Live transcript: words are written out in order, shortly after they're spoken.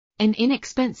An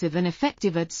inexpensive and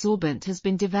effective adsorbent has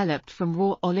been developed from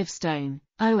raw olive stone,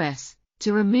 OS,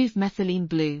 to remove methylene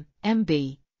blue,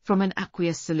 MB, from an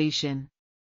aqueous solution.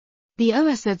 The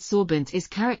OS adsorbent is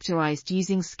characterized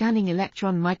using scanning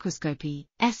electron microscopy,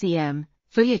 SEM,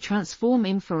 Fourier transform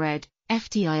infrared,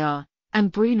 FTIR,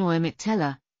 and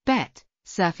Brunner-Emitter, BET,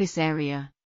 surface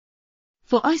area.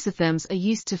 4 isotherms are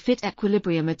used to fit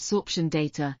equilibrium adsorption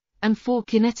data, and 4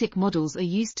 kinetic models are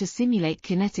used to simulate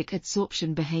kinetic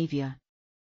adsorption behavior.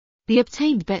 The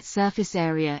obtained BET surface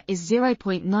area is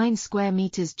 0.9 square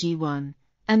meters G1,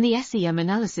 and the SEM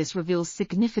analysis reveals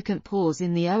significant pores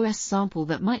in the OS sample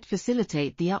that might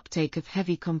facilitate the uptake of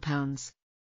heavy compounds.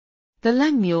 The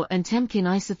Langmuir and Temkin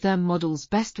isotherm models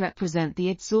best represent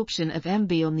the adsorption of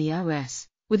MB on the OS,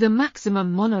 with a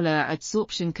maximum monolayer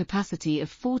adsorption capacity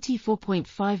of 44.5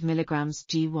 mg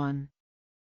G1.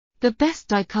 The best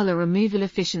dicolor removal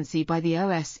efficiency by the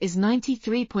OS is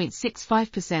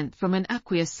 93.65% from an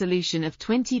aqueous solution of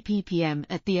 20 ppm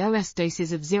at the OS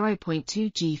doses of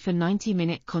 0.2 G for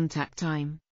 90-minute contact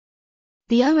time.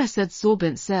 The OS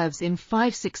adsorbent serves in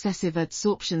 5 successive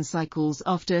adsorption cycles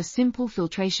after a simple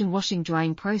filtration washing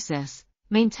drying process,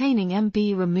 maintaining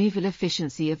MB removal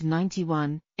efficiency of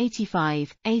 91,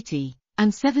 85, 80,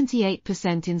 and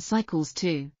 78% in cycles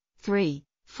 2, 3,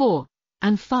 4,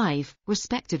 and 5,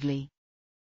 respectively.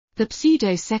 The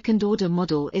pseudo-second-order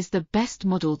model is the best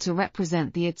model to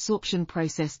represent the adsorption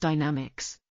process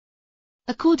dynamics.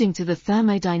 According to the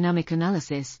thermodynamic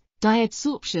analysis,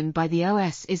 diadsorption by the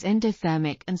OS is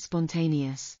endothermic and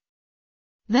spontaneous.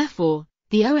 Therefore,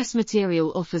 the OS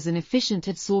material offers an efficient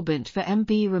adsorbent for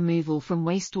MB removal from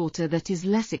wastewater that is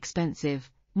less expensive,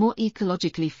 more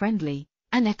ecologically friendly,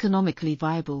 and economically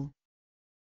viable.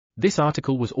 This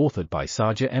article was authored by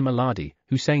Saja M. Alardhi,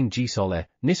 Hussein G. Salih,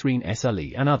 Nisreen S.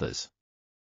 Ali and others.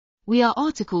 We are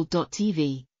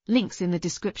RTCLTV, links in the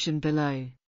description below.